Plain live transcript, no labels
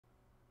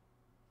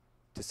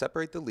To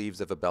separate the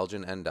leaves of a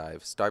Belgian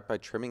endive, start by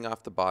trimming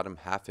off the bottom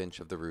half-inch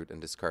of the root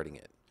and discarding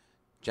it.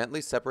 Gently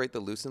separate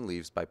the loosened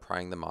leaves by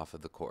prying them off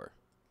of the core.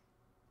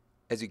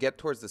 As you get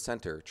towards the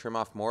center, trim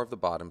off more of the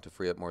bottom to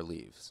free up more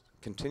leaves.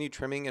 Continue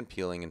trimming and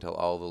peeling until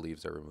all the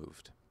leaves are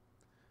removed.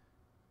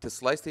 To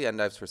slice the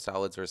endives for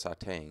salads or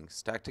sautéing,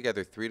 stack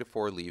together 3 to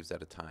 4 leaves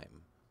at a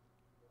time.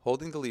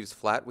 Holding the leaves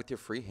flat with your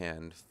free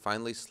hand,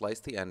 finally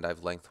slice the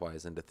endive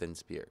lengthwise into thin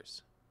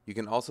spears. You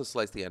can also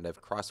slice the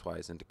endive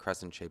crosswise into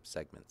crescent-shaped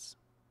segments.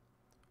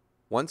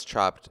 Once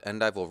chopped,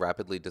 endive will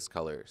rapidly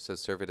discolor, so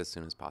serve it as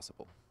soon as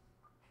possible.